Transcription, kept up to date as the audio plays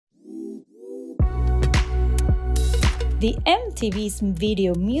The MTV's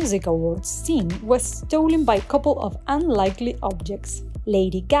Video Music Awards scene was stolen by a couple of unlikely objects: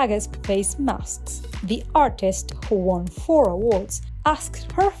 Lady Gaga's face masks. The artist, who won 4 awards,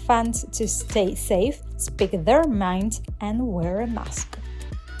 asked her fans to stay safe, speak their minds, and wear a mask.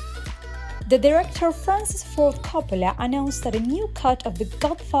 The director Francis Ford Coppola announced that a new cut of The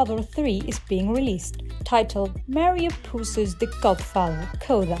Godfather 3 is being released, titled Mario Puzo's The Godfather: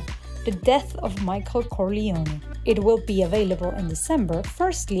 Coda, The Death of Michael Corleone. It will be available in December,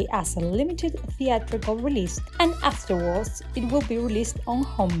 firstly as a limited theatrical release, and afterwards it will be released on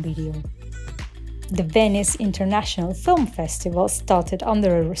home video. The Venice International Film Festival started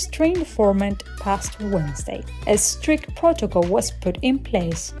under a restrained format past Wednesday. A strict protocol was put in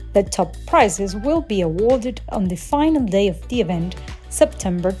place. The top prizes will be awarded on the final day of the event,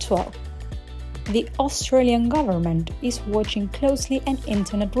 September 12. The Australian government is watching closely an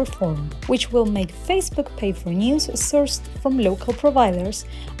internet reform, which will make Facebook pay for news sourced from local providers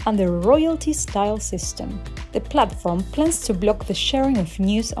under a royalty-style system. The platform plans to block the sharing of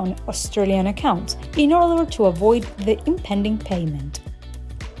news on Australian accounts in order to avoid the impending payment.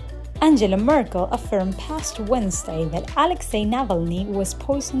 Angela Merkel affirmed past Wednesday that Alexei Navalny was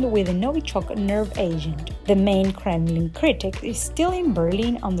poisoned with a Novichok nerve agent. The main Kremlin critic is still in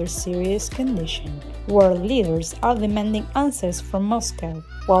Berlin under serious condition. World leaders are demanding answers from Moscow,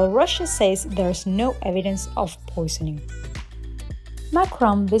 while Russia says there's no evidence of poisoning.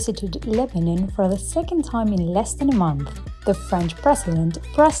 Macron visited Lebanon for the second time in less than a month. The French president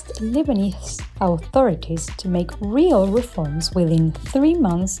pressed Lebanese authorities to make real reforms within 3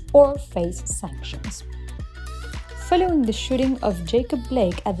 months or face sanctions. Following the shooting of Jacob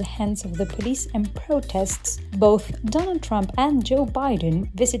Blake at the hands of the police and protests, both Donald Trump and Joe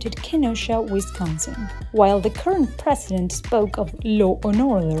Biden visited Kenosha, Wisconsin. While the current president spoke of law and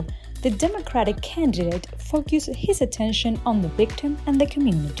order, the Democratic candidate focused his attention on the victim and the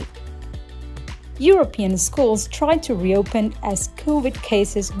community. European schools try to reopen as COVID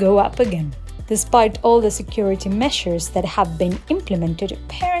cases go up again. Despite all the security measures that have been implemented,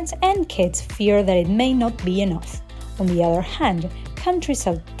 parents and kids fear that it may not be enough. On the other hand, countries'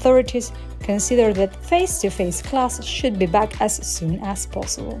 authorities consider that face-to-face class should be back as soon as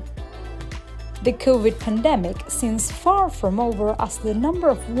possible. The COVID pandemic seems far from over as the number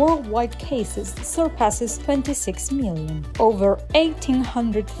of worldwide cases surpasses 26 million. Over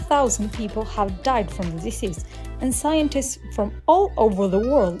 1,800,000 people have died from the disease, and scientists from all over the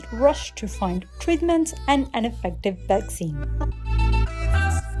world rush to find treatments and an effective vaccine.